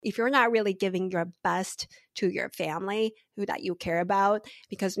if you're not really giving your best to your family who that you care about,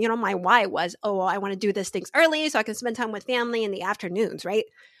 because, my why was, well, I want to do these things early so I can spend time with family in the afternoons, right?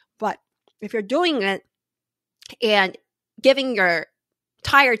 But if you're doing it and giving your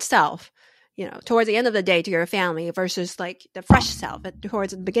tired self, towards the end of the day to your family versus like the fresh self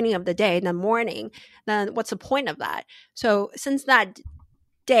towards the beginning of the day in the morning, then what's the point of that? So since that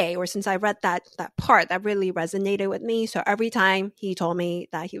day, or since I read that part, that really resonated with me. So every time he told me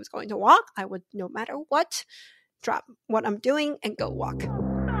that he was going to walk, I would, no matter what, drop what I'm doing and go walk.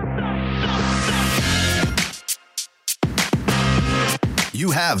 You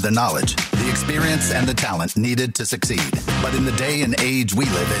have the knowledge, the experience, and the talent needed to succeed. But in the day and age we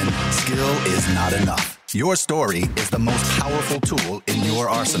live in, skill is not enough. Your story is the most powerful tool in your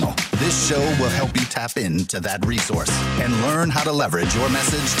arsenal. This show will help you tap into that resource and learn how to leverage your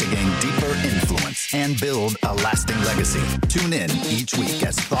message to gain deeper influence and build a lasting legacy. Tune in each week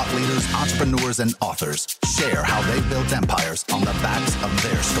as thought leaders, entrepreneurs, and authors share how they built empires on the backs of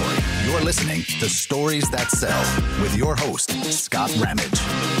their story. You're listening to Stories That Sell with your host, Scott Ramage.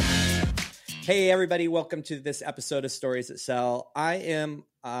 Hey, everybody. Welcome to this episode of Stories That Sell. I am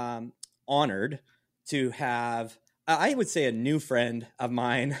honored to have, I would say, a new friend of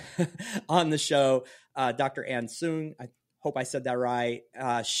mine on the show, Dr. Ann Soong. I hope I said that right.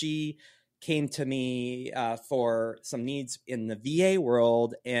 She came to me for some needs in the VA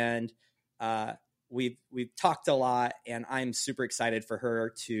world, and we've talked a lot, and I'm super excited for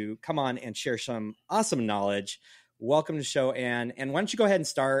her to come on and share some awesome knowledge. Welcome to the show, Ann. And why don't you go ahead and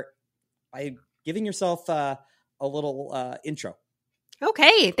start by giving yourself a little intro.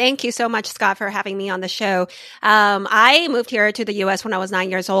 Okay. Thank you so much, Scott, for having me on the show. I moved here to the U.S. when I was 9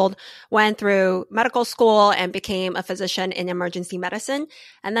 years old, went through medical school and became a physician in emergency medicine.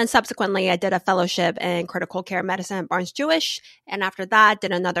 And then subsequently, I did a fellowship in critical care medicine at Barnes-Jewish. And after that,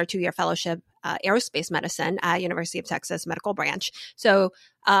 did another 2-year fellowship, aerospace medicine at University of Texas Medical Branch. So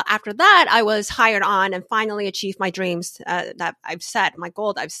after that, I was hired on and finally achieved my dreams that I've set, my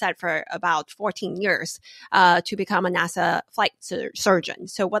goal that I've set for about 14 years to become a NASA flight surgeon.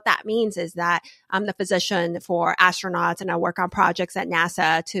 So what that means is that I'm the physician for astronauts, and I work on projects at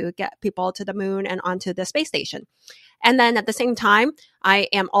NASA to get people to the moon and onto the space station. And then at the same time, I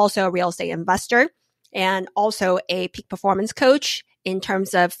am also a real estate investor and also a peak performance coach in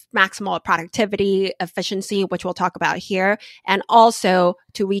terms of maximal productivity, efficiency, which we'll talk about here, and also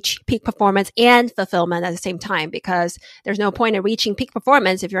to reach peak performance and fulfillment at the same time, because there's no point in reaching peak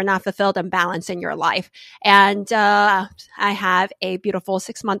performance if you're not fulfilled and balanced in your life. And I have a beautiful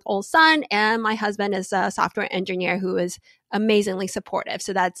 6-month-old son, and my husband is a software engineer who is amazingly supportive.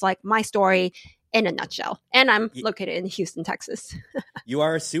 So that's like my story in a nutshell. And I'm located in Houston, Texas. You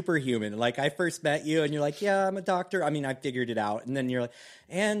are a superhuman. Like, I first met you and you're like, yeah, I'm a doctor. I mean, I figured it out. And then you're like,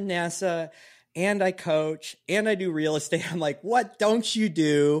 and NASA, and I coach, and I do real estate. I'm like, what don't you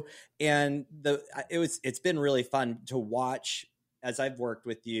do? And it's been really fun to watch as I've worked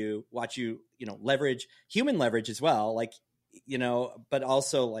with you, watch you, leverage human leverage as well. Like, but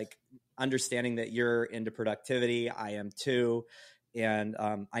also like understanding that you're into productivity. I am too. And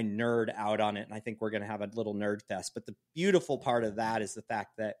I nerd out on it, and I think we're going to have a little nerd fest. But the beautiful part of that is the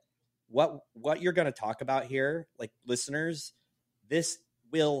fact that what you're going to talk about here, like, listeners, this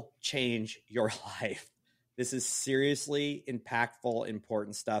will change your life. This is seriously impactful,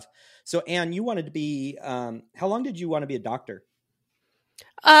 important stuff. So, Ann, you wanted to be, how long did you want to be a doctor?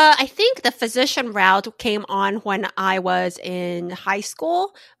 I think the physician route came on when I was in high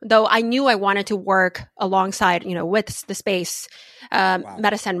school, though I knew I wanted to work alongside, with the space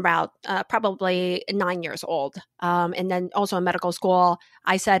medicine route, probably 9 years old. And then also in medical school,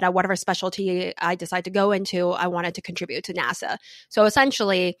 I said whatever specialty I decide to go into, I wanted to contribute to NASA. So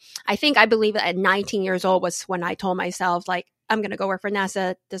essentially, I believe at 19 years old was when I told myself, like, I'm going to go work for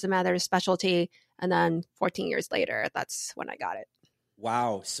NASA, doesn't matter the specialty. And then 14 years later, that's when I got it.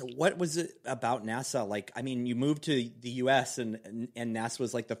 Wow. So what was it about NASA? Like, I mean, you moved to the US and NASA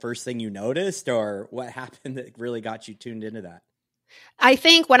was like the first thing you noticed, or what happened that really got you tuned into that? I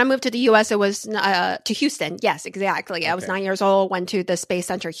think when I moved to the US, it was to Houston. Yes, exactly. Okay. I was 9 years old, went to the Space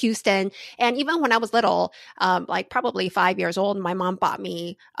Center Houston. And even when I was little, like probably 5 years old, my mom bought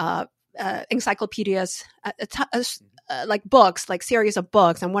me encyclopedias, like books, like series of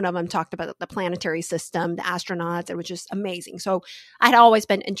books. And one of them talked about the planetary system, the astronauts. It was just amazing. So I had always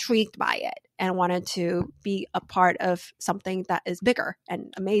been intrigued by it and wanted to be a part of something that is bigger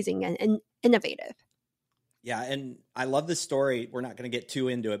and amazing and innovative. Yeah. And I love this story. We're not going to get too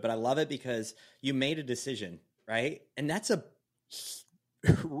into it, but I love it because you made a decision, right? And that's a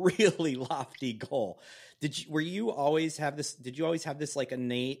really lofty goal. Did you always have this like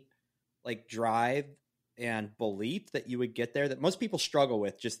innate like drive and belief that you would get there, that most people struggle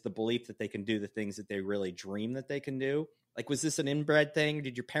with, just the belief that they can do the things that they really dream that they can do? Like, was this an inbred thing?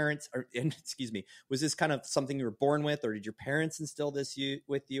 Did your parents, was this kind of something you were born with, or did your parents instill this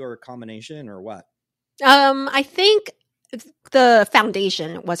with you, or a combination, or what? I think the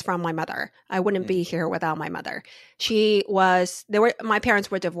foundation was from my mother. I wouldn't be here without my mother. My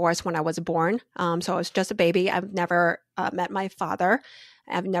parents were divorced when I was born. So I was just a baby. I've never met my father.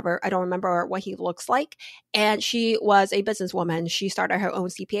 I don't remember what he looks like. And she was a businesswoman. She started her own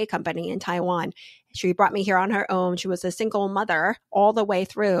CPA company in Taiwan. She brought me here on her own. She was a single mother all the way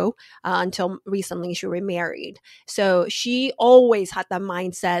through until recently she remarried. So she always had the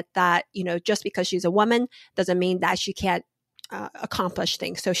mindset that, just because she's a woman doesn't mean that she can't accomplish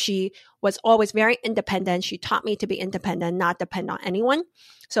things. So she was always very independent. She taught me to be independent, not depend on anyone.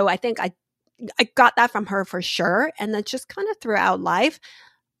 So I think I got that from her for sure. And then just kind of throughout life,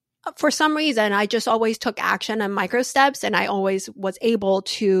 for some reason, I just always took action and micro steps, and I always was able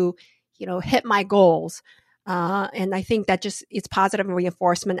to hit my goals. And I think that just it's positive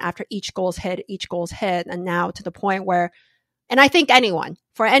reinforcement after each goal's hit. And now to the point where, and I think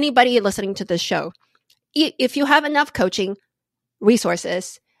for anybody listening to this show, if you have enough coaching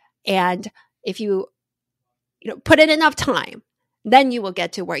resources and if you put in enough time, then you will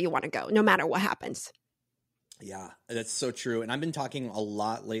get to where you want to go, no matter what happens. Yeah, that's so true. And I've been talking a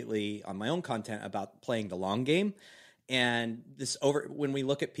lot lately on my own content about playing the long game. And when we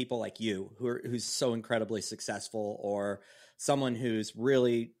look at people like you, who's so incredibly successful, or someone who's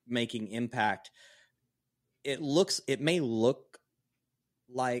really making impact, it may look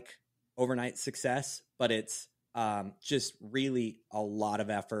like overnight success, but it's just really a lot of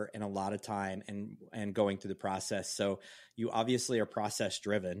effort and a lot of time and going through the process. So you obviously are process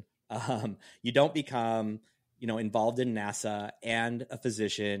driven. You don't become, involved in NASA and a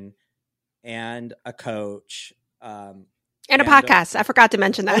physician and a coach. And a podcast. I forgot to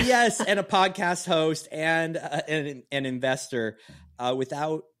mention that. Oh, yes. And a podcast host and an investor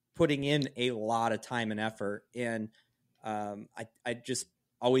without putting in a lot of time and effort. And I just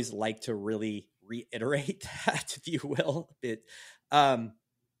always like to really reiterate that, if you will.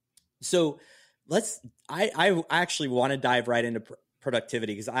 So I actually want to dive right into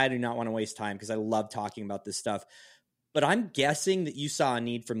productivity, because I do not want to waste time, because I love talking about this stuff. But I'm guessing that you saw a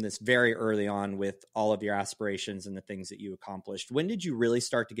need from this very early on with all of your aspirations and the things that you accomplished. When did you really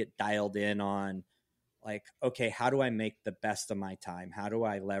start to get dialed in on, like, okay, how do I make the best of my time? How do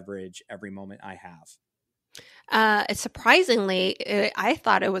I leverage every moment I have? Surprisingly, I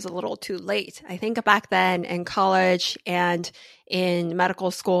thought it was a little too late. I think back then in college and in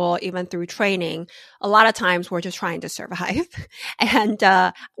medical school, even through training, a lot of times we're just trying to survive. And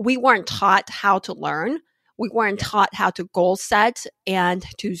we weren't taught how to learn. We weren't taught how to goal set and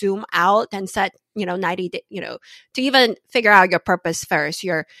to zoom out and set, 90 days, to even figure out your purpose first,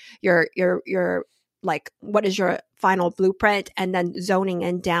 your like, what is your final blueprint, and then zoning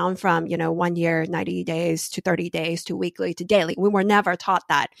in down from, 1 year, 90 days to 30 days to weekly to daily. We were never taught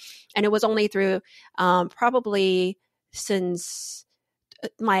that. And it was only through probably since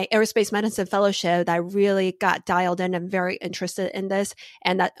my aerospace medicine fellowship that I really got dialed in and very interested in this.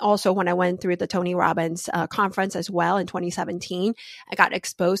 And that also when I went through the Tony Robbins conference as well in 2017, I got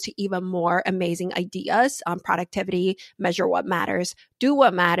exposed to even more amazing ideas on productivity, measure what matters, do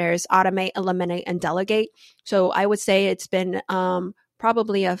what matters, automate, eliminate, and delegate. So I would say it's been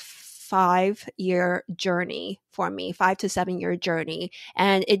probably a 5-year journey for me, 5 to 7 year journey.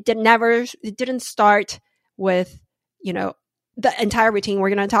 And it didn't start with, the entire routine we're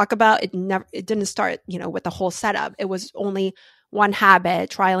going to talk about. It didn't start, with the whole setup. It was only one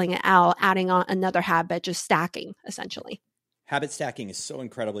habit, trialing it out, adding on another habit, just stacking essentially. Habit stacking is so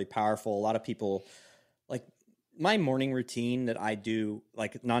incredibly powerful. A lot of people, like, my morning routine that I do,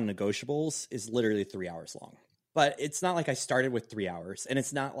 like non-negotiables, is literally 3 hours long. But it's not like I started with 3 hours, and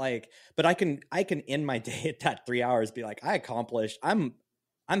it's not like, but I can end my day at that 3 hours, be like, I accomplished, I'm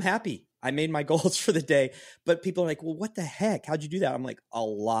happy. I made my goals for the day. But people are like, well, what the heck? How'd you do that? I'm like, a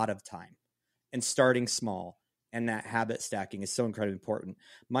lot of time and starting small. And that habit stacking is so incredibly important.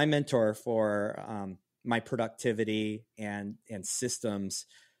 My mentor for my productivity and systems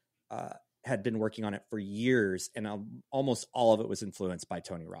had been working on it for years. And almost all of it was influenced by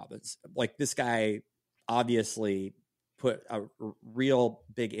Tony Robbins. Like, this guy obviously put a real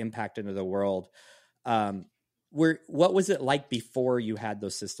big impact into the world. What was it like before you had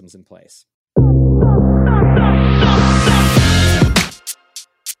those systems in place?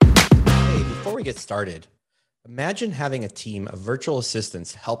 Hey, before we get started, Imagine having a team of virtual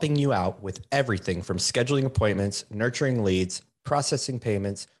assistants helping you out with everything from scheduling appointments, nurturing leads, processing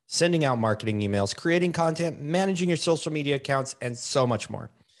payments, sending out marketing emails, creating content, managing your social media accounts, and so much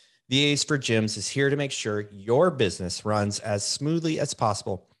more. VAs for Gyms is here to make sure your business runs as smoothly as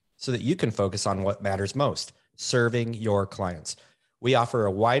possible so that you can focus on what matters most, serving your clients. We offer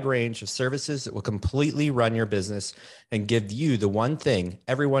a wide range of services that will completely run your business and give you the one thing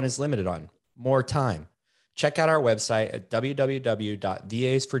everyone is limited on: more time. Check out our website at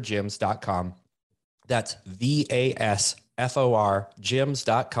www.vasforgyms.com. That's VASFOR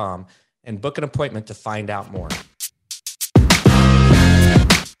gyms.com and book an appointment to find out more.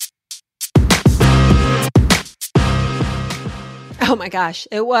 Oh my gosh.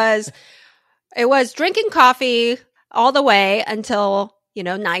 It was drinking coffee all the way until,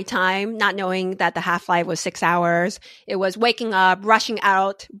 nighttime, not knowing that the half-life was 6 hours. It was waking up, rushing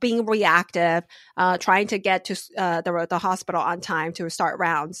out, being reactive, trying to get to the hospital on time to start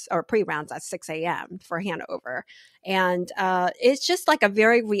rounds or pre-rounds at 6 a.m. for Hanover. And it's just like a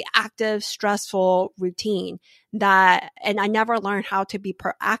very reactive, stressful routine and I never learned how to be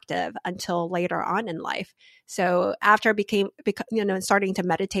proactive until later on in life. So after starting to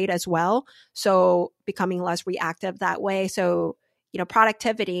meditate as well, so becoming less reactive that way. So,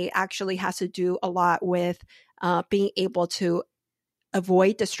 productivity actually has to do a lot with being able to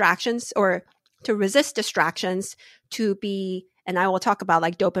avoid distractions or to resist distractions, and I will talk about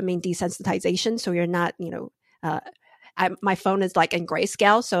like dopamine desensitization. So you're not, my phone is like in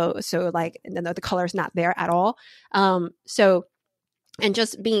grayscale. So like, the color is not there at all. And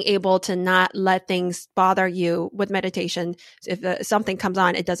just being able to not let things bother you with meditation. If something comes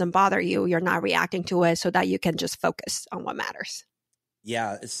on, it doesn't bother you. You're not reacting to it so that you can just focus on what matters.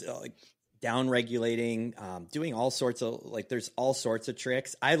 Yeah. It's like down regulating, doing all sorts of there's all sorts of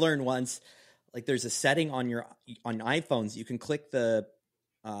tricks. I learned once, there's a setting on iPhones. You can click the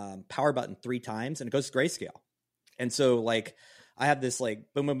power button 3 times and it goes to grayscale. And so I have this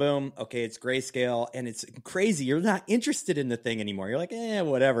boom, boom, boom. Okay, it's grayscale and it's crazy. You're not interested in the thing anymore. You're like,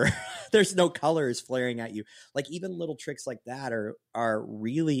 whatever. There's no colors flaring at you. Even little tricks like that are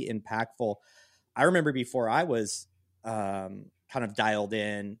really impactful. I remember before I was kind of dialed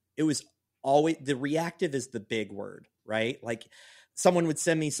in, it was always the reactive is the big word, right? Someone would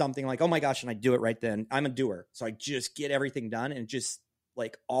send me something like, oh my gosh, and I do it right then. I'm a doer. So I just get everything done and just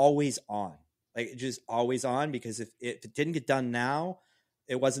always on. Just always on, because if it didn't get done now,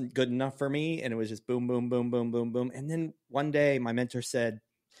 it wasn't good enough for me. And it was just boom, boom, boom, boom, boom, boom. And then one day my mentor said,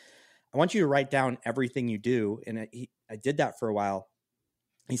 I want you to write down everything you do. And I did that for a while.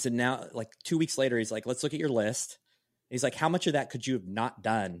 He said, now 2 weeks later, he's like, let's look at your list. And he's like, how much of that could you have not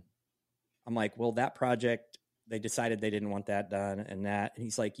done? I'm like, well, that project, they decided they didn't want that done and that. And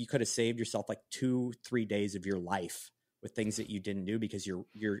he's like, you could have saved yourself 2-3 days of your life with things that you didn't do because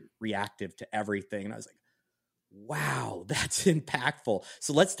you're reactive to everything. And I was like, wow, that's impactful.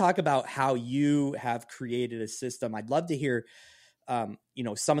 So let's talk about how you have created a system. I'd love to hear,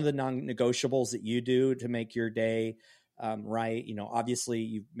 some of the non-negotiables that you do to make your day right. Obviously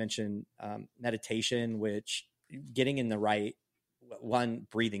you mentioned meditation, which getting in the right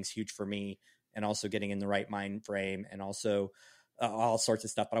breathing's huge for me, and also getting in the right mind frame, and also all sorts of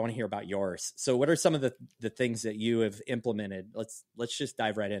stuff, but I want to hear about yours. So what are some of the things that you have implemented? Let's just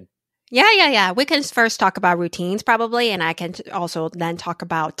dive right in. Yeah. We can first talk about routines probably, and I can also then talk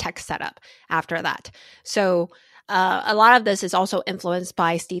about tech setup after that. So a lot of this is also influenced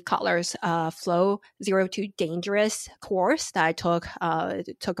by Steve Kotler's Flow Zero to Dangerous course that I took.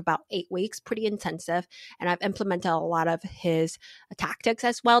 It took about 8 weeks, pretty intensive. And I've implemented a lot of his tactics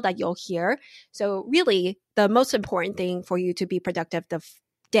as well that you'll hear. So really, the most important thing for you to be productive the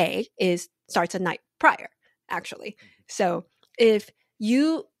day starts the night prior, actually. So if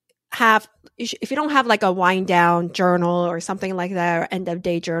you don't have a wind down journal or something like that, or end of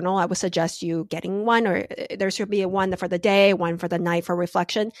day journal, I would suggest you getting one, or there should be one for the day, one for the night for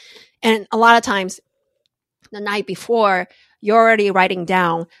reflection. And a lot of times the night before, you're already writing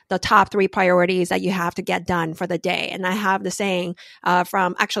down the top 3 priorities that you have to get done for the day. And I have the saying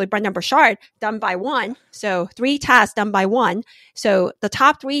from actually Brendon Burchard, done by 1. So 3 tasks done by 1. So the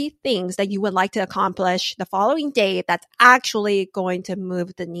top 3 things that you would like to accomplish the following day that's actually going to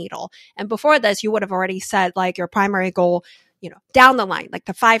move the needle. And before this, you would have already set your primary goal, down the line,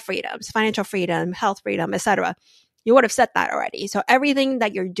 the 5 freedoms: financial freedom, health freedom, etc. You would have set that already. So everything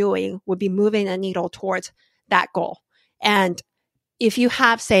that you're doing would be moving the needle towards that goal. And if you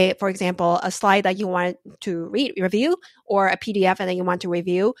have, say, for example, a slide that you want to review, or a PDF that you want to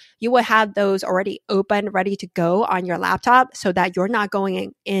review, you will have those already open, ready to go on your laptop, so that you're not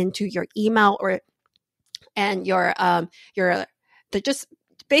going into your email or and they just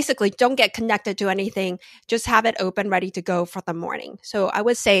basically don't get connected to anything. Just have it open, ready to go for the morning. So I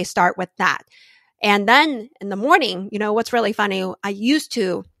would say start with that. And then in the morning, what's really funny, I used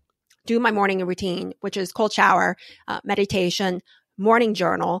to do my morning routine, which is cold shower, meditation, morning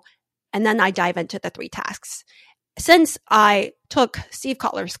journal, and then I dive into the 3 tasks. Since I took Steve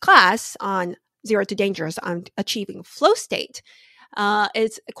Kotler's class on Zero to Dangerous on achieving flow state,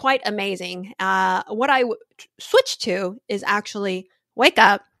 it's quite amazing. What I switched to is actually wake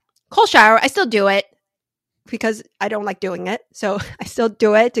up, cold shower. I still do it because I don't like doing it. So I still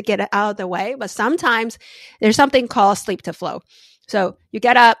do it to get it out of the way. But sometimes there's something called sleep to flow. So you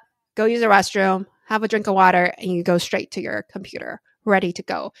get up, go use the restroom, have a drink of water, and you go straight to your computer, ready to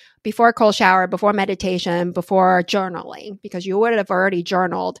go. Before cold shower, before meditation, before journaling, because you would have already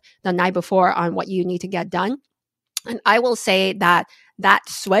journaled the night before on what you need to get done. And I will say that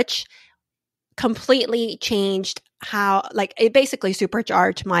switch completely changed how, it basically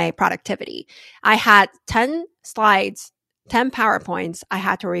supercharged my productivity. I had 10 slides, 10 PowerPoints I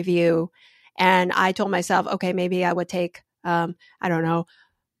had to review. And I told myself, okay, maybe I would take, 2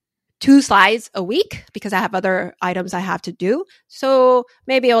 slides a week because I have other items I have to do. So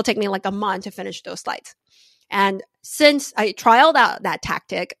maybe it'll take me like a month to finish those slides. And since I trialed out that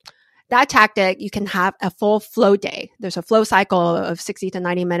tactic, you can have a full flow day. There's a flow cycle of 60 to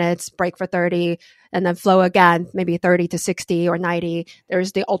 90 minutes, break for 30, and then flow again, maybe 30 to 60 or 90.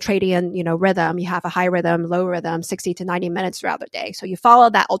 There's the ultradian, rhythm. You have a high rhythm, low rhythm, 60 to 90 minutes throughout the day. So you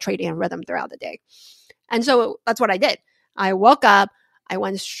follow that ultradian rhythm throughout the day. And so that's what I did. I woke up, I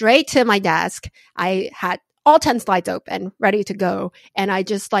went straight to my desk. I had all 10 slides open, ready to go. And I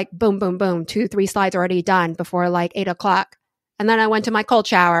just boom, boom, boom, 2-3 slides already done before 8 o'clock. And then I went to my cold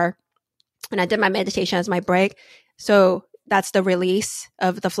shower and I did my meditation as my break. So that's the release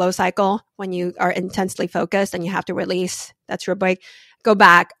of the flow cycle. When you are intensely focused and you have to release, that's your break. Go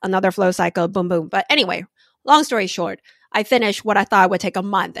back, another flow cycle, boom, boom. But anyway, long story short, I finished what I thought would take a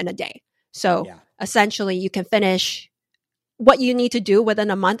month in a day. So essentially you can finish what you need to do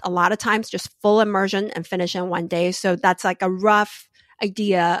within a month. A lot of times just full immersion and finish in one day. So that's a rough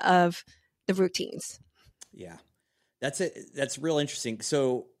idea of the routines. Yeah, that's it. That's real interesting.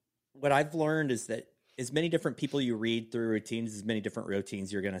 So what I've learned is that as many different people you read through routines, as many different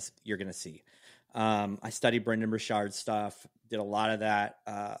routines you're gonna see. I studied Brendan Burchard's stuff, did a lot of that,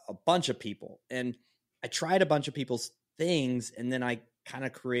 a bunch of people, and I tried a bunch of people's things, and then I kind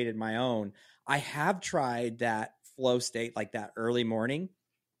of created my own. I have tried that flow state, like that early morning,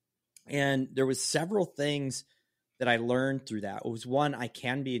 and there was several things that I learned through that. It was, one, I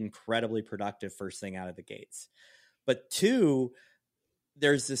can be incredibly productive first thing out of the gates, but 2,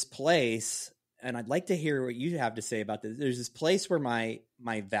 there's this place, and I'd like to hear what you have to say about this. There's this place where my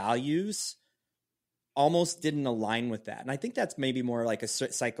values almost didn't align with that. And I think that's maybe more like a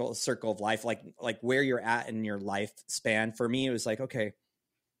circle of life, like where you're at in your lifespan. For me, it was okay,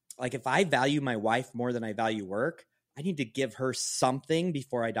 if I value my wife more than I value work, I need to give her something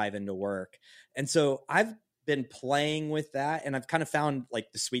before I dive into work. And so I've been playing with that, and I've kind of found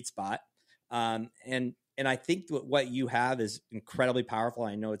the sweet spot. And I think what you have is incredibly powerful.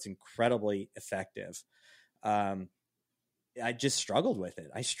 I know it's incredibly effective. I just struggled with it.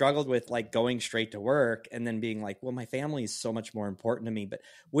 I struggled with going straight to work and then being well, my family is so much more important to me, but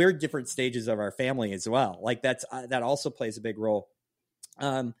we're different stages of our family as well. That also plays a big role.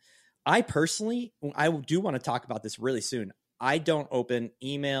 I personally, I do want to talk about this really soon. I don't open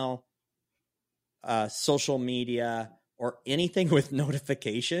email, social media, or anything with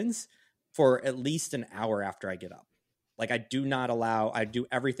notifications for at least an hour after I get up. I do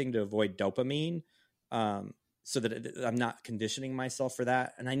everything to avoid dopamine, so that I'm not conditioning myself for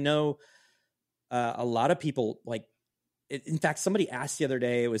that. And I know a lot of people in fact, somebody asked the other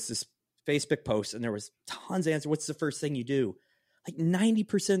day, it was this Facebook post, and there was tons of answers. What's the first thing you do?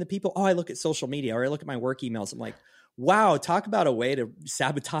 90% of the people, I look at social media, or I look at my work emails. I'm wow, talk about a way to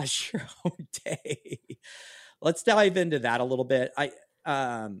sabotage your own day. Let's dive into that a little bit.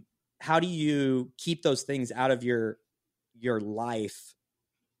 How do you keep those things out of your life?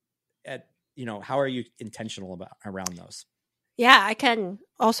 How are you intentional around those? Yeah, I can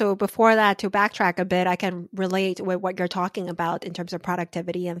also, before that, to backtrack a bit, I can relate with what you're talking about in terms of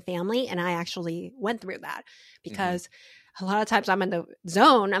productivity and family. And I actually went through that because a lot of times I'm in the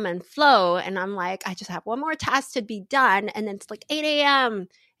zone, I'm in flow, and I'm I just have one more task to be done. And then it's 8 a.m.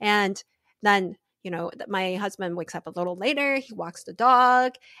 And then, my husband wakes up a little later, he walks the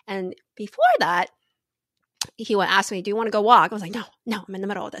dog. And before that, he would ask me, do you want to go walk? I was no, I'm in the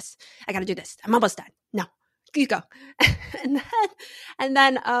middle of this. I got to do this. I'm almost done. No, You go. and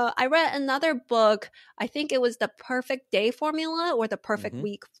then I read another book. I think it was the Perfect Day Formula or the Perfect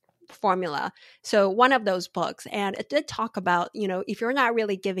Week Formula. So one of those books. And it did talk about, if you're not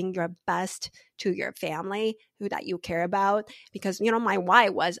really giving your best to your family who that you care about, because, my why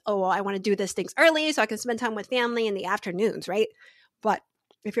was, I want to do these things early so I can spend time with family in the afternoons, right? But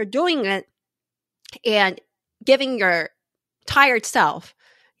if you're doing it and giving your tired self,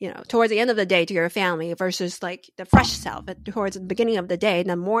 towards the end of the day to your family versus like the fresh self towards the beginning of the day in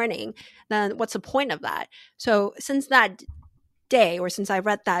the morning, then what's the point of that? So since that day, or since I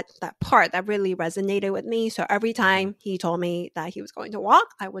read that part, that really resonated with me. So every time he told me that he was going to walk,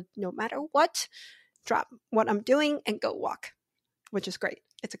 I would, no matter what, drop what I'm doing and go walk, which is great.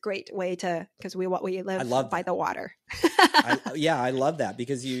 It's a great way to, because we live by the water. I love that,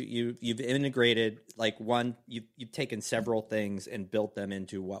 because you've integrated you've taken several things and built them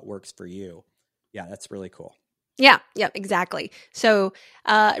into what works for you. Yeah, that's really cool. Yeah, exactly. So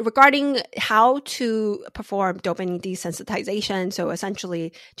regarding how to perform dopamine desensitization, so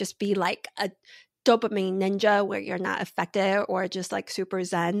essentially just be like a dopamine ninja where you're not affected, or just like super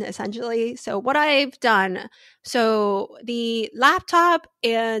zen essentially. So what I've done, so the laptop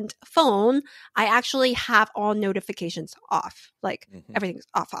and phone, I actually have all notifications off, like everything's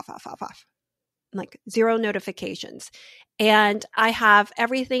off, like zero notifications. And I have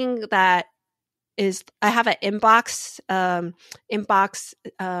everything that is, I have an inbox, I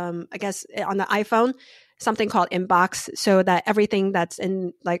guess on the iPhone, something called inbox, so that everything that's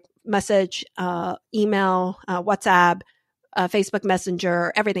in like message, email, WhatsApp, Facebook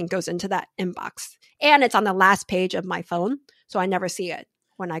Messenger, everything goes into that inbox. And it's on the last page of my phone, so I never see it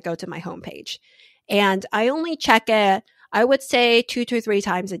when I go to my homepage. And I only check it, I would say 2 to 3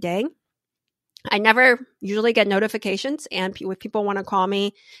 times a day. I never usually get notifications, and if people want to call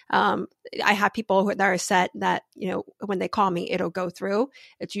me, I have people that are set that, when they call me, it'll go through.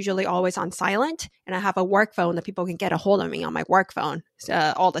 It's usually always on silent, and I have a work phone that people can get a hold of me on my work phone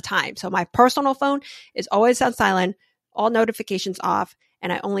all the time. So my personal phone is always on silent, all notifications off,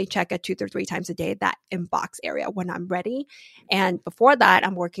 and I only check it 2 to 3 times a day, that inbox area, when I'm ready. And before that,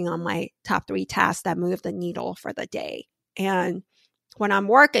 I'm working on my top 3 tasks that move the needle for the day. And when I'm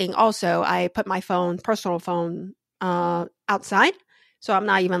working, also, I put my personal phone, outside. So I'm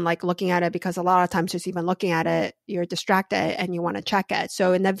not even like looking at it, because a lot of times just even looking at it, you're distracted and you want to check it.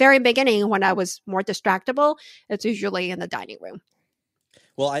 So in the very beginning, when I was more distractible, it's usually in the dining room.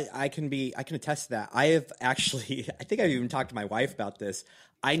 Well, I can attest to that. I have actually, I think I've even talked to my wife about this.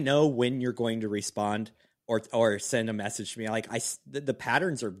 I know when you're going to respond or send a message to me. Like the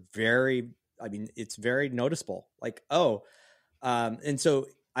patterns are it's very noticeable. Like, and so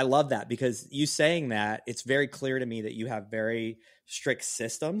I love that, because you saying that, it's very clear to me that you have very strict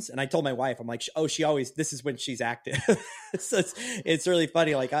systems. And I told my wife, I'm like, this is when she's active. So it's really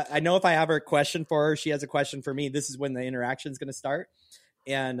funny. Like I know if I have a question for her, she has a question for me, this is when the interaction is going to start.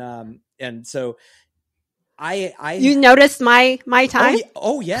 And so you noticed my time?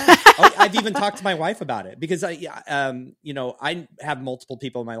 Yeah. I've even talked to my wife about it, because I have multiple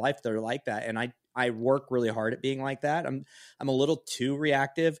people in my life that are like that. And I work really hard at being like that. I'm a little too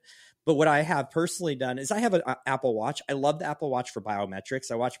reactive, but what I have personally done is I have an Apple Watch. I love the Apple Watch for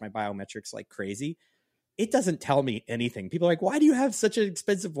biometrics. I watch my biometrics like crazy. It doesn't tell me anything. People are like, why do you have such an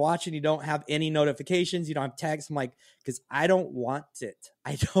expensive watch and you don't have any notifications? You don't have tags? I'm like, because I don't want it.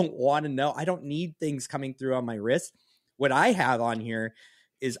 I don't want to know. I don't need things coming through on my wrist. What I have on here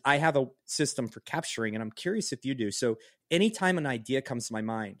is I have a system for capturing, and I'm curious if you do. So anytime an idea comes to my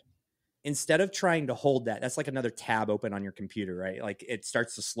mind, instead of trying to hold that's like another tab open on your computer, right? Like it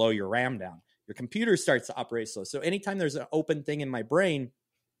starts to slow your RAM down. Your computer starts to operate slow. So anytime there's an open thing in my brain,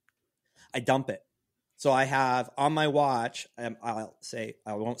 I dump it. So I have on my watch, I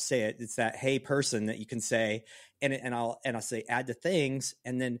won't say it. It's that hey person that you can say, and I'll say add to things,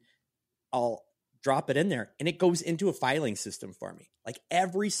 and then I'll drop it in there, and it goes into a filing system for me. Like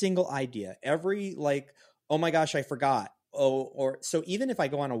every single idea, every oh my gosh, I forgot. Or so even if I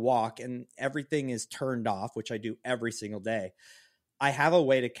go on a walk and everything is turned off, which I do every single day, I have a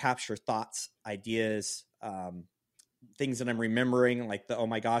way to capture thoughts, ideas, things that I'm remembering, like the oh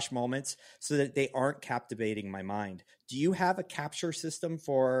my gosh moments, so that they aren't captivating my mind. Do you have a capture system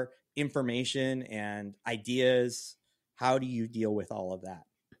for information and ideas? How do you deal with all of that?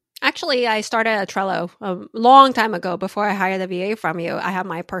 Actually, I started a Trello a long time ago before I hired the VA from you. I have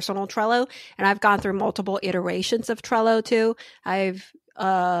my personal Trello, and I've gone through multiple iterations of Trello too. I've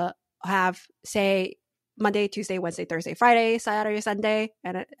have, say, Monday, Tuesday, Wednesday, Thursday, Friday, Saturday, Sunday.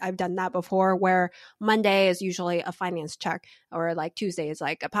 And I've done that before where Monday is usually a finance check, or like Tuesday is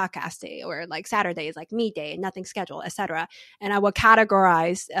like a podcast day, or like Saturday is like me day, nothing scheduled, etc. And I will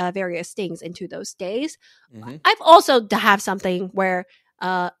categorize various things into those days. Mm-hmm. I've also have something where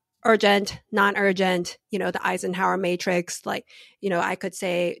urgent, non-urgent, the Eisenhower matrix, like, I could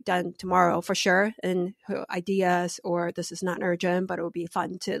say done tomorrow for sure, and ideas, or this is not urgent, but it would be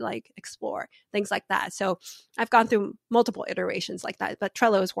fun to like explore, things like that. So I've gone through multiple iterations like that, but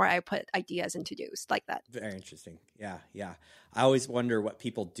Trello is where I put ideas and to-dos like that. Very interesting. Yeah. I always wonder what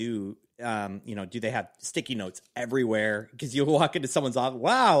people do. Do they have sticky notes everywhere? Because you'll walk into someone's office,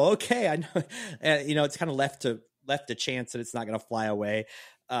 wow, okay, I know. It's kind of left to chance that it's not going to fly away.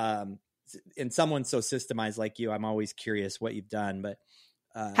 And someone so systemized like you, I'm always curious what you've done. But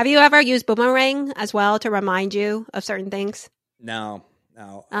have you ever used Boomerang as well to remind you of certain things? No.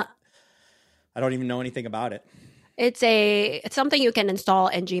 I don't even know anything about it. It's something you can install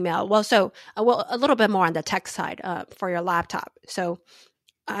in Gmail. Well, a little bit more on the tech side for your laptop. So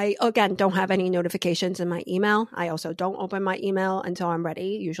I, again, don't have any notifications in my email. I also don't open my email until I'm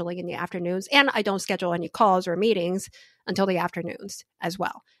ready, usually in the afternoons. And I don't schedule any calls or meetings until the afternoons as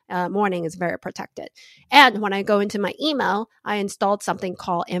well. Morning is very protected. And when I go into my email, I installed something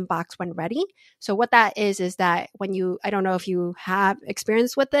called Inbox When Ready. So what that is that when I don't know if you have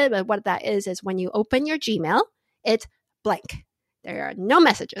experience with it, but what that is when you open your Gmail, it's blank. There are no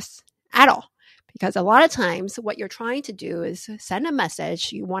messages at all. Because a lot of times what you're trying to do is send a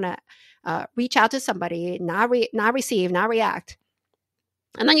message. You want to reach out to somebody, not receive, not react.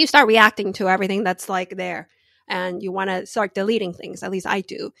 And then you start reacting to everything that's like there. And you want to start deleting things. At least I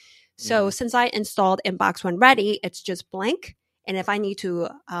do. So since I installed Inbox When Ready, it's just blank. And if I need to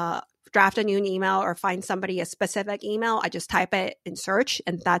draft a new email or find somebody a specific email, I just type it in search.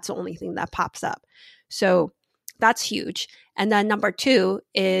 And that's the only thing that pops up. So that's huge. And then number 2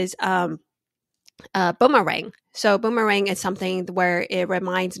 is Boomerang. So Boomerang is something where it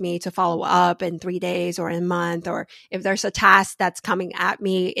reminds me to follow up in 3 days or a month, or if there's a task that's coming at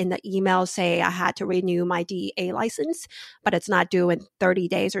me in the email, say I had to renew my DEA license, but it's not due in 30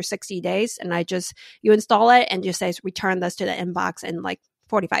 days or 60 days. And you install it and just says, return this to the inbox in like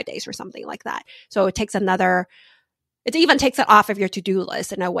 45 days or something like that. So it even takes it off of your to-do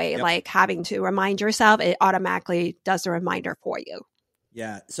list in a way, like having to remind yourself, it automatically does the reminder for you.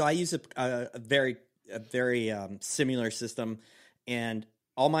 Yeah. So I use a very similar system, and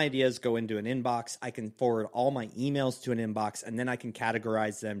all my ideas go into an inbox. I can forward all my emails to an inbox, and then I can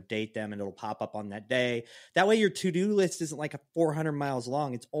categorize them, date them, and it'll pop up on that day. That way your to-do list isn't like 400 miles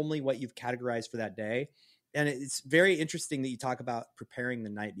long. It's only what you've categorized for that day. And it's very interesting that you talk about preparing the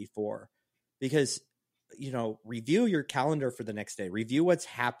night before, because review your calendar for the next day, review what's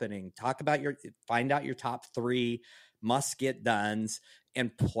happening, find out your top 3 must get dones,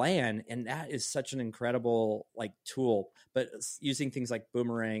 and plan. And that is such an incredible tool. But using things like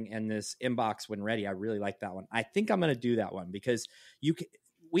Boomerang and this Inbox When Ready, I really like that one. I think I'm going to do that one, because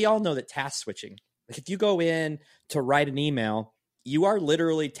we all know that task switching, if you go in to write an email, you are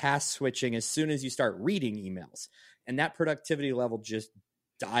literally task switching as soon as you start reading emails, and that productivity level just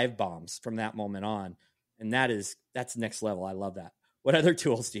dive bombs from that moment on. And that's next level. I love that. What other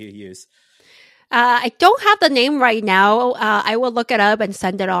tools do you use? I don't have the name right now. I will look it up and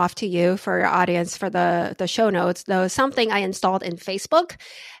send it off to you for your audience for the show notes. Though something I installed in Facebook,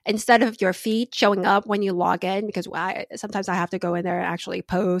 instead of your feed showing up when you log in, because sometimes I have to go in there and actually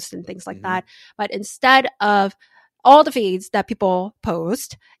post and things like that. But instead of all the feeds that people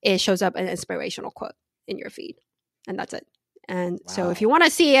post, it shows up an inspirational quote in your feed, and that's it. And so if you want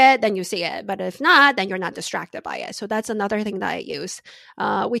to see it, then you see it. But if not, then you're not distracted by it. So that's another thing that I use.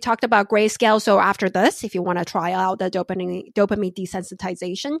 We talked about grayscale. So after this, if you want to try out the dopamine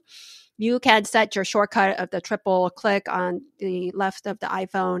desensitization, you can set your shortcut of the triple click on the left of the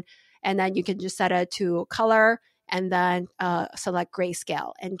iPhone. And then you can just set it to color and then select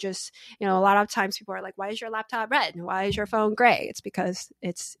grayscale. And just, a lot of times people are like, why is your laptop red? Why is your phone gray? It's because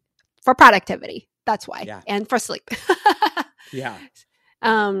it's for productivity. That's why. Yeah. And for sleep. Yeah.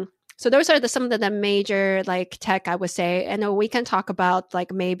 So those are some of the major tech, I would say. And we can talk about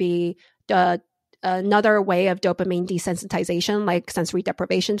maybe another way of dopamine desensitization, like sensory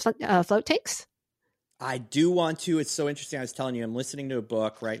deprivation float takes. I do want to. It's so interesting. I was telling you, I'm listening to a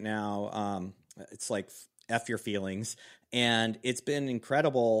book right now. It's like F Your Feelings. And it's been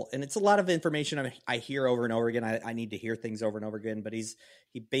incredible. And it's a lot of information I hear over and over again. I need to hear things over and over again. But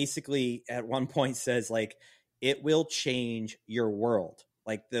he basically at one point says it will change your world.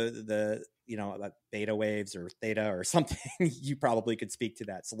 Like the beta waves or theta or something. You probably could speak to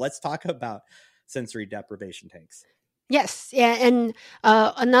that. So let's talk about sensory deprivation tanks. Yes. Yeah. And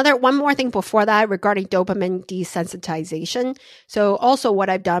one more thing before that regarding dopamine desensitization. So also what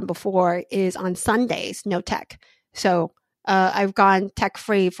I've done before is on Sundays, no tech. So I've gone tech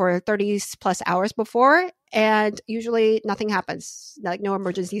free for 30 plus hours before, and usually nothing happens. Like no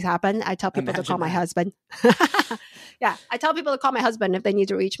emergencies happen. I tell people to call my husband. Yeah. I tell people to call my husband if they need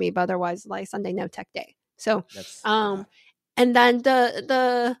to reach me, but otherwise like Sunday, no tech day. So, and then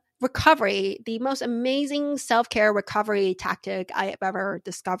the recovery, the most amazing self-care recovery tactic I have ever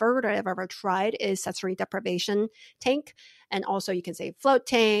discovered or I've ever tried is sensory deprivation tank. And also you can say float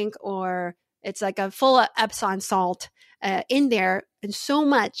tank, or it's like a full of Epsom salt in there, and so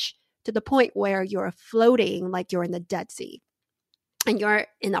much to the point where you're floating like you're in the Dead Sea. And you're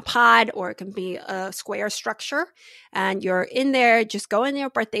in a pod, or it can be a square structure, and you're in there, just go in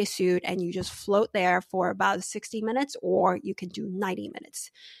your birthday suit and you just float there for about 60 minutes, or you can do 90 minutes.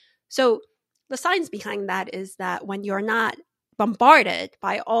 So the science behind that is that when you're not bombarded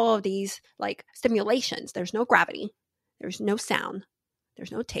by all of these like stimulations, there's no gravity, there's no sound,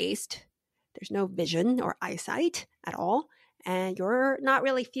 there's no taste, there's no vision or eyesight at all. And you're not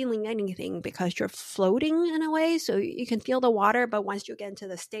really feeling anything because you're floating in a way. So you can feel the water, but once you get into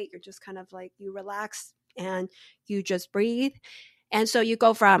the state, you're just kind of like, you relax and you just breathe. And so you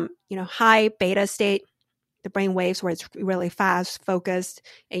go from, high beta state, the brain waves where it's really fast, focused,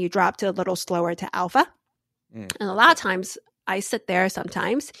 and you drop to a little slower to alpha. And a lot of times I sit there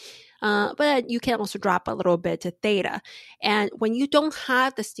sometimes, but you can also drop a little bit to theta. And when you don't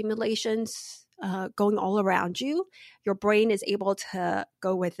have the stimulations going all around you, your brain is able to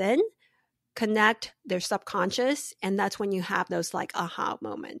go within, connect their subconscious, and that's when you have those like aha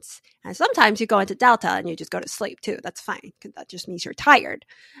moments. And sometimes you go into delta and you just go to sleep too. That's fine, because that just means you're tired.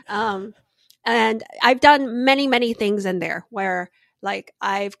 And I've done many, many things in there where like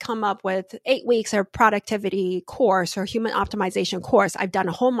I've come up with 8 weeks of productivity course or human optimization course. I've done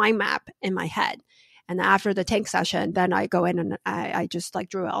a whole mind map in my head. And after the tank session, then I go in and I just like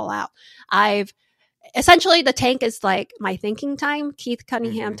drew it all out. Essentially, the tank is like my thinking time. Keith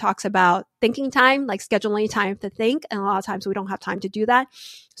Cunningham talks about thinking time, like scheduling time to think. And a lot of times we don't have time to do that.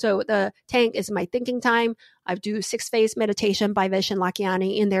 So the tank is my thinking time. I do 6-phase meditation by Vishen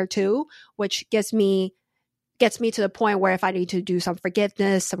Lakhiani in there too, which gets me to the point where if I need to do some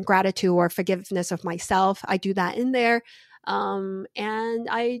forgiveness, some gratitude or forgiveness of myself, I do that in there. And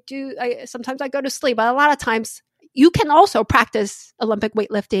sometimes I go to sleep, but a lot of times you can also practice Olympic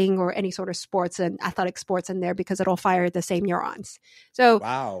weightlifting or any sort of sports and athletic sports in there because it'll fire the same neurons. So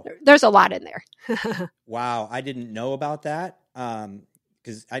wow, there's a lot in there. Wow. I didn't know about that.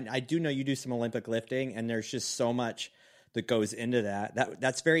 Because I do know you do some Olympic lifting, and there's just so much that goes into that.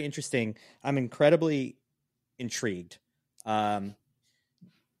 That's very interesting. I'm incredibly intrigued. How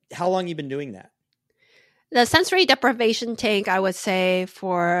long you been doing that? The sensory deprivation tank, I would say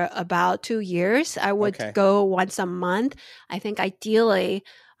for about 2 years. I would go once a month. I think ideally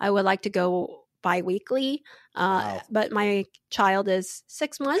I would like to go bi-weekly. But my child is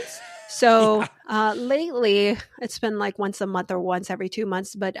 6 months. So lately it's been like once a month or once every 2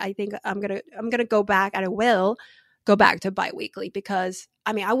 months. But I think I'm gonna go back, and I will go back to bi-weekly, because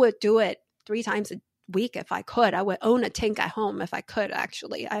I would do it 3 times a week if I could. I would own a tank at home if I could,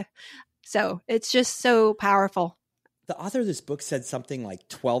 actually. So it's just so powerful. The author of this book said something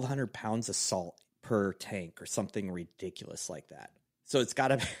like 1,200 pounds of salt per tank or something ridiculous like that. So it's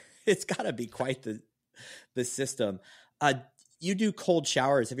gotta be quite the system. You do cold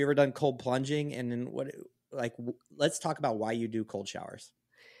showers. Have you ever done cold plunging? And then let's talk about why you do cold showers.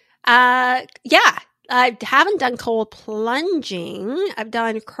 Yeah. I haven't done cold plunging. I've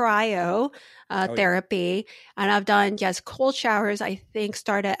done cryo therapy, and I've done, cold showers. I think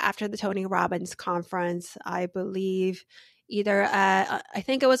started after the Tony Robbins conference. I believe I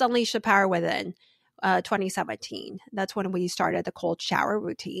think it was Unleash the Power Within, 2017. That's when we started the cold shower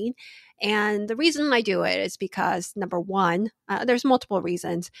routine. And the reason I do it is because, number one, there's multiple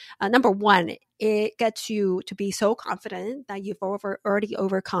reasons. Number one, it gets you to be so confident that you've already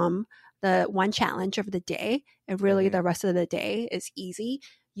overcome the one challenge of the day, and really the rest of the day is easy.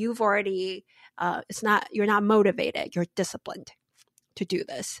 You've already, you're not motivated, you're disciplined to do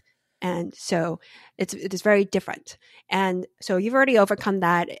this. And so it is very different. And so you've already overcome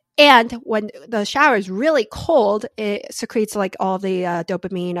that. And when the shower is really cold, it secretes like all the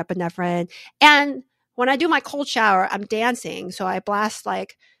dopamine, epinephrine. And when I do my cold shower, I'm dancing. So I blast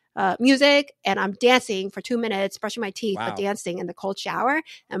like music, and I'm dancing for 2 minutes, brushing my teeth, but dancing in the cold shower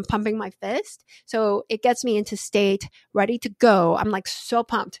and pumping my fist. So it gets me into state, ready to go. I'm like so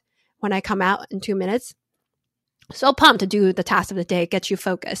pumped when I come out in 2 minutes. so pumped to do the task of the day, get you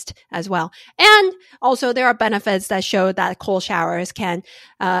focused as well. And also there are benefits that show that cold showers can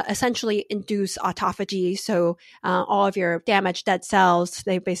essentially induce autophagy. So all of your damaged dead cells,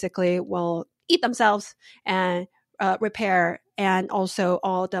 they basically will eat themselves and repair. And also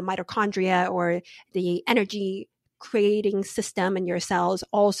all the mitochondria or the energy creating system in your cells.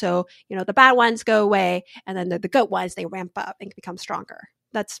 Also, the bad ones go away, and then the good ones, they ramp up and become stronger.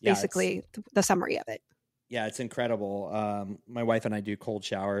 That's basically the summary of it. Yeah, it's incredible. My wife and I do cold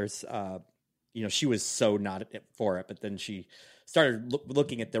showers. She was so not for it, but then she started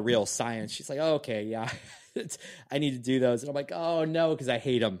looking at the real science. She's like, oh, okay, yeah, I need to do those. And I'm like, oh, no, because I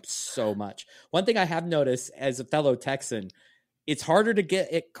hate them so much. One thing I have noticed as a fellow Texan, it's harder to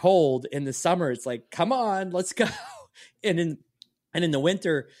get it cold in the summer. It's like, come on, let's go. And in the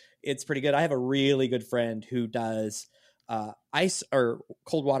winter, it's pretty good. I have a really good friend who does ice or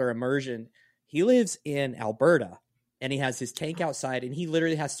cold water immersion. He lives in Alberta, and he has his tank outside, and he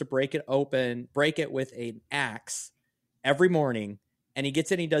literally has to break it with an axe every morning. And he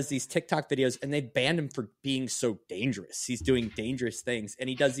gets in, he does these TikTok videos, and they banned him for being so dangerous. He's doing dangerous things, and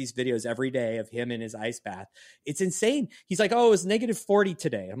he does these videos every day of him in his ice bath. It's insane. He's like, oh, it was -40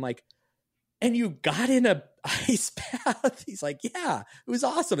 today. I'm like, and you got in a ice bath? He's like, yeah, it was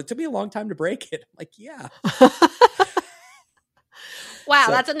awesome. It took me a long time to break it. I'm like, yeah. Wow,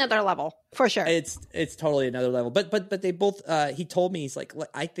 so that's another level for sure. It's totally another level. But they both. He told me, he's like,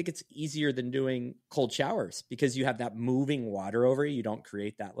 I think it's easier than doing cold showers because you have that moving water over you. You don't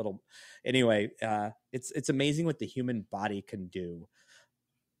create that little. Anyway, it's amazing what the human body can do.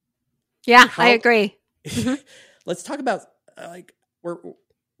 Yeah, I agree. Let's talk about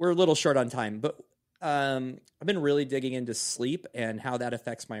we're a little short on time, but I've been really digging into sleep and how that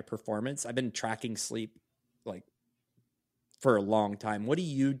affects my performance. I've been tracking sleep for a long time. What do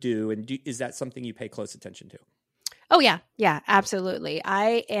you do? And is that something you pay close attention to? Oh yeah. Yeah, absolutely.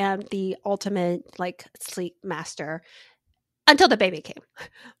 I am the ultimate sleep master until the baby came.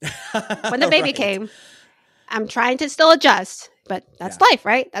 When the baby came, I'm trying to still adjust, but that's life,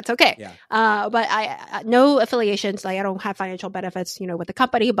 right? That's okay. Yeah. But I no affiliations. I don't have financial benefits, with the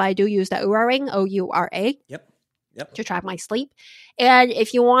company, but I do use the Oura Ring, OURA. Yep. To track my sleep. And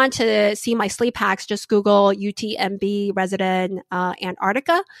if you want to see my sleep hacks, just Google UTMB resident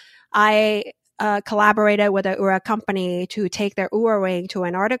Antarctica. I collaborated with the Oura company to take their Oura Ring to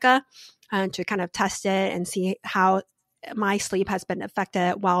Antarctica and to kind of test it and see how my sleep has been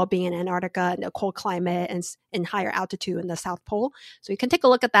affected while being in Antarctica in a cold climate and in higher altitude in the South Pole. So you can take a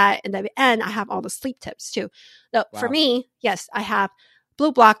look at that. And at the end, I have all the sleep tips too. So for me, yes, I have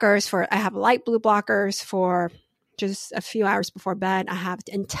blue blockers I have light blue blockers for just a few hours before bed. I have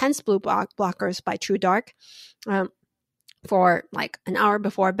intense blue blockers by True Dark for an hour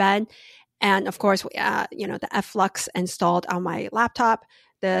before bed. And of course, the F-Lux installed on my laptop,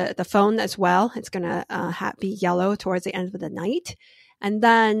 the phone as well. It's going to be yellow towards the end of the night. And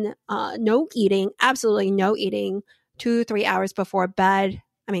then no eating, absolutely no eating 2-3 hours before bed.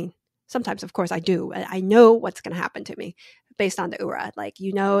 I mean, sometimes, of course, I do. I know what's going to happen to me based on the Oura.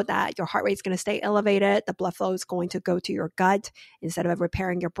 That your heart rate is going to stay elevated. The blood flow is going to go to your gut instead of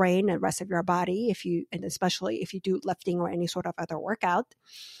repairing your brain and the rest of your body, and especially if you do lifting or any sort of other workout.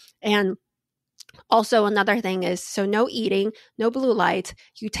 And also another thing is, so no eating, no blue light.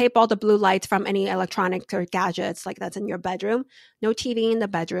 You tape all the blue lights from any electronics or gadgets that's in your bedroom. No TV in the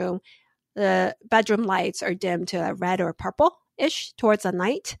bedroom. The bedroom lights are dimmed to a red or purple-ish towards the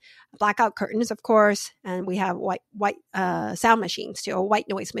night. Blackout curtains, of course, and we have white sound machines too, or white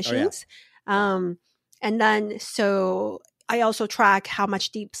noise machines. Oh, yeah. And then so I also track how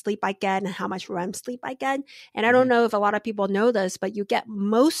much deep sleep I get and how much REM sleep I get. And I don't know if a lot of people know this, but you get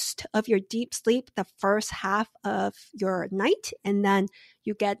most of your deep sleep the first half of your night, and then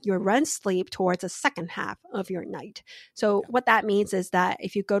you get your REM sleep towards the second half of your night. So what that means is that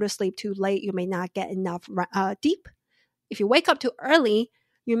if you go to sleep too late, you may not get enough deep. If you wake up too early,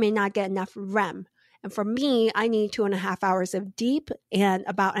 you may not get enough REM. And for me, I need 2.5 hours of deep and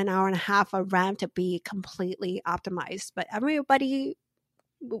about an hour and a half of REM to be completely optimized. But everybody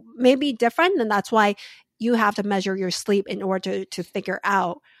may be different, and that's why you have to measure your sleep in order to figure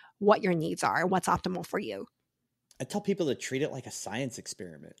out what your needs are and what's optimal for you. I tell people to treat it like a science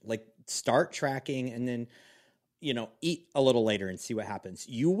experiment. Start tracking and then, eat a little later and see what happens.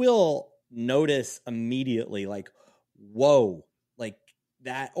 You will notice immediately, whoa,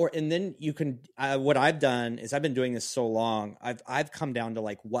 that, and then you can, what I've done is I've been doing this so long. I've come down to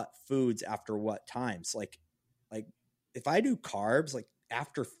what foods after what times, if I do carbs,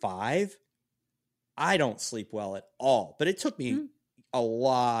 after 5, I don't sleep well at all, but it took me a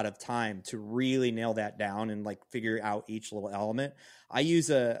lot of time to really nail that down and like figure out each little element. I use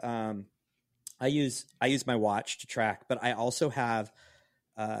I use my watch to track, but I also have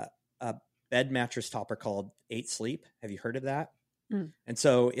a bed mattress topper called 8 Sleep. Have you heard of that? And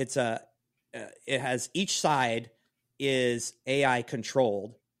so it has each side is AI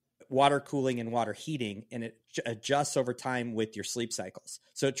controlled, water cooling and water heating, and it adjusts over time with your sleep cycles.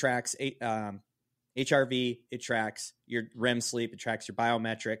 So it tracks HRV, it tracks your REM sleep, it tracks your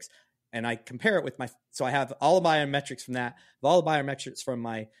biometrics, and I compare it with so I have all the biometrics from that, all the biometrics from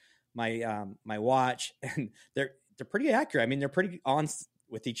my watch, and they're pretty accurate. I mean, they're pretty on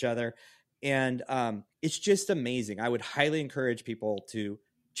with each other. And it's just amazing. I would highly encourage people to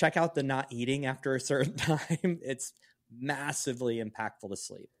check out the not eating after a certain time. It's massively impactful to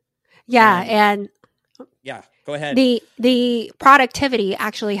sleep. Yeah. And yeah, go ahead. The productivity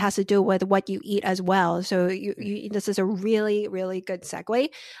actually has to do with what you eat as well. So this is a really, really good segue.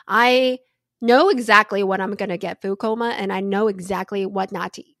 I know exactly when I'm going to get food coma, and I know exactly what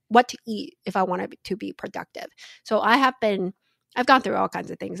to eat if I want to be productive. So I've gone through all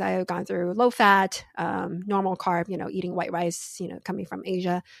kinds of things. I've gone through low fat, normal carb, eating white rice, coming from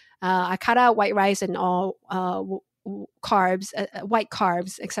Asia. I cut out white rice and all carbs, white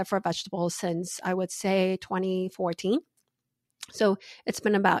carbs, except for vegetables, since I would say 2014. So it's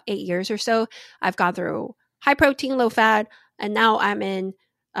been about 8 years or so. I've gone through high protein, low fat, and now I'm in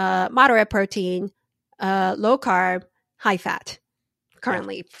moderate protein, low carb, high fat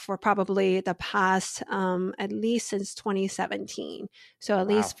currently for probably the past, at least since 2017. So at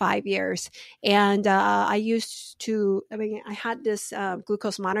least 5 years. And I had this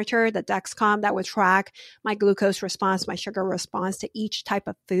glucose monitor, the Dexcom, that would track my glucose response, my sugar response to each type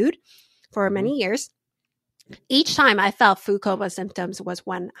of food for many years. Each time I felt food coma symptoms was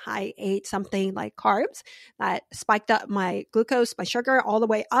when I ate something like carbs that spiked up my glucose, my sugar all the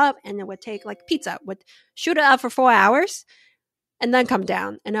way up, and it would take like pizza, would shoot it up for 4 hours and then come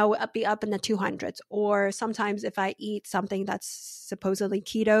down, and I would be up in the 200s. Or sometimes if I eat something that's supposedly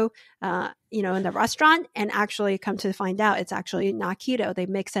keto, in the restaurant, and actually come to find out it's actually not keto. They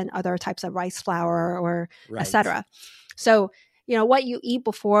mix in other types of rice flour or etc. So, what you eat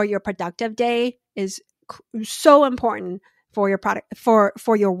before your productive day is so important for your product,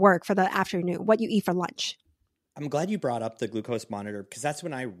 for your work, for the afternoon, what you eat for lunch. I'm glad you brought up the glucose monitor, because that's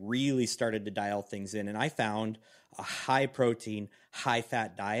when I really started to dial things in. And I found a high protein, high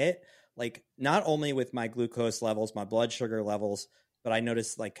fat diet, like not only with my glucose levels, my blood sugar levels, but I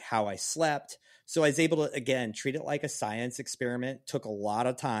noticed like how I slept. So I was able to, again, treat it like a science experiment, took a lot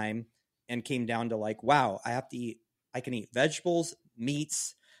of time, and came down to like, wow, I can eat vegetables,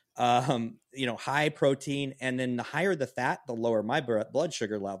 meats, high protein. And then the higher the fat, the lower my blood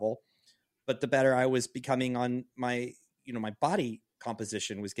sugar level. But the better I was becoming on my body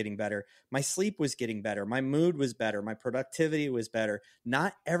composition was getting better. My sleep was getting better. My mood was better. My productivity was better.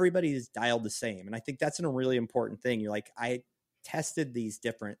 Not everybody is dialed the same. And I think that's a really important thing. You're like, I tested these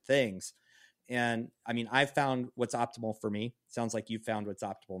different things. And I mean, I found what's optimal for me. Sounds like you found what's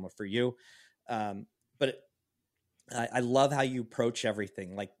optimal for you. But I love how you approach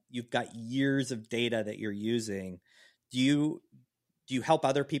everything. Like, you've got years of data that you're using. Do you help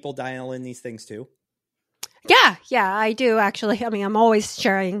other people dial in these things too? Yeah, I do actually. I mean, I'm always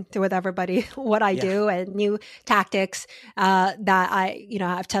sharing with everybody what I do and new tactics that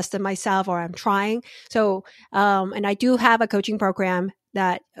I've tested myself or I'm trying. So, and I do have a coaching program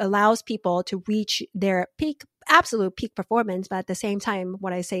that allows people to reach their absolute peak performance, but at the same time,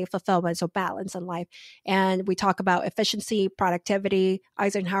 what I say, fulfillment, so balance in life. And we talk about efficiency, productivity,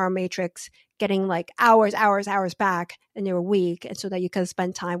 Eisenhower matrix, getting like hours back in your week, and so that you can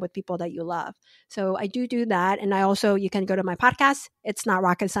spend time with people that you love. So I do that. And I also, you can go to my podcast, it's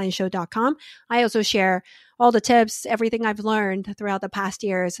notrocketscienceshow.com. I also share all the tips, everything I've learned throughout the past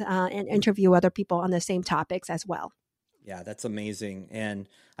years, and interview other people on the same topics as well. Yeah, that's amazing. And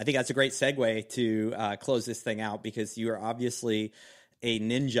I think that's a great segue to close this thing out, because you are obviously a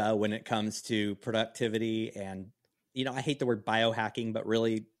ninja when it comes to productivity and, I hate the word biohacking, but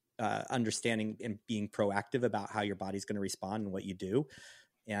really understanding and being proactive about how your body's going to respond and what you do.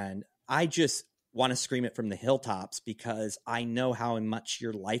 And I just want to scream it from the hilltops, because I know how much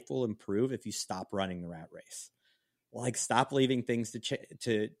your life will improve if you stop running the rat race. Like, stop leaving things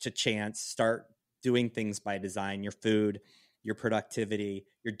to chance, start doing things by design, your food, your productivity,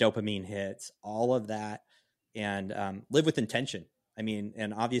 your dopamine hits, all of that, and live with intention. I mean,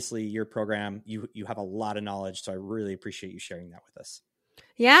 and obviously your program, you have a lot of knowledge, so I really appreciate you sharing that with us.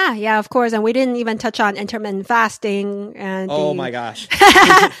 Yeah, of course. And we didn't even touch on intermittent fasting and my gosh.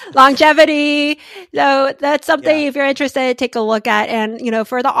 longevity. So that's something, if you're interested, take a look at. And,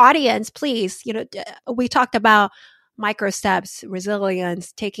 for the audience, please, we talked about micro steps,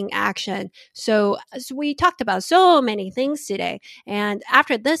 resilience, taking action. So we talked about so many things today. And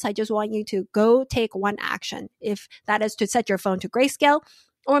after this, I just want you to go take one action. If that is to set your phone to grayscale,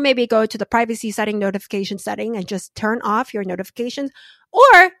 or maybe go to the privacy setting, notification setting, and just turn off your notifications.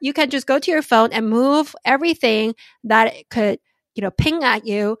 Or you can just go to your phone and move everything that could, ping at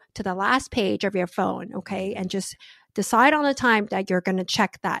you to the last page of your phone. Okay. And just decide on the time that you're going to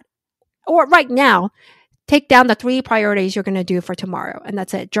check that. Or right now, take down the 3 priorities you're going to do for tomorrow. And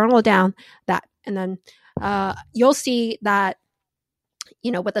that's it. Journal down that. And then you'll see that,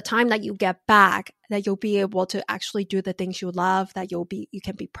 with the time that you get back, that you'll be able to actually do the things you love, that you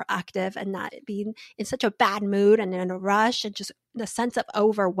can be proactive and not be in such a bad mood and in a rush, and just the sense of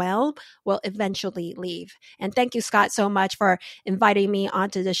overwhelm will eventually leave. And thank you, Scott, so much for inviting me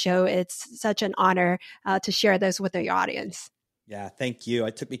onto the show. It's such an honor to share this with the audience. Yeah, thank you.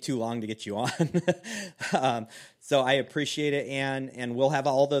 It took me too long to get you on. So I appreciate it, and we'll have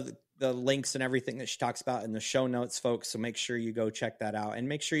all the links and everything that she talks about in the show notes, folks. So make sure you go check that out, and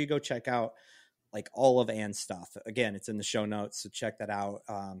make sure you go check out like all of Anne's stuff. Again, it's in the show notes, so check that out.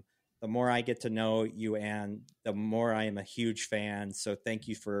 The more I get to know you, Anne, the more I am a huge fan. So thank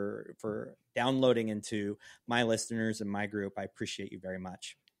you for downloading into my listeners and my group. I appreciate you very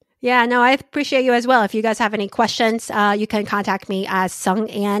much. Yeah, no, I appreciate you as well. If you guys have any questions, you can contact me at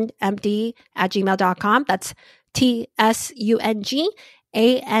sungannmd@gmail.com. That's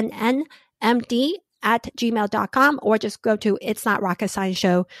TSUNGANNMD@gmail.com, or just go to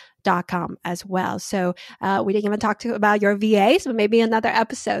itsnotrocketscienceshow.com as well. So we didn't even talk about your VAs, but maybe another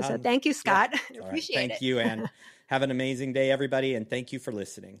episode. So thank you, Scott. Yeah. Appreciate it. Thank you, and have an amazing day, everybody, and thank you for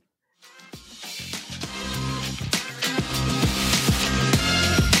listening.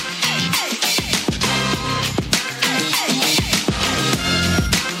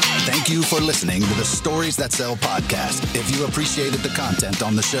 Thank you for listening to the Stories That Sell podcast. If you appreciated the content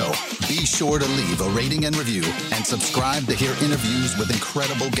on the show, be sure to leave a rating and review, and subscribe to hear interviews with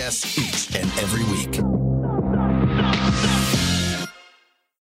incredible guests each and every week.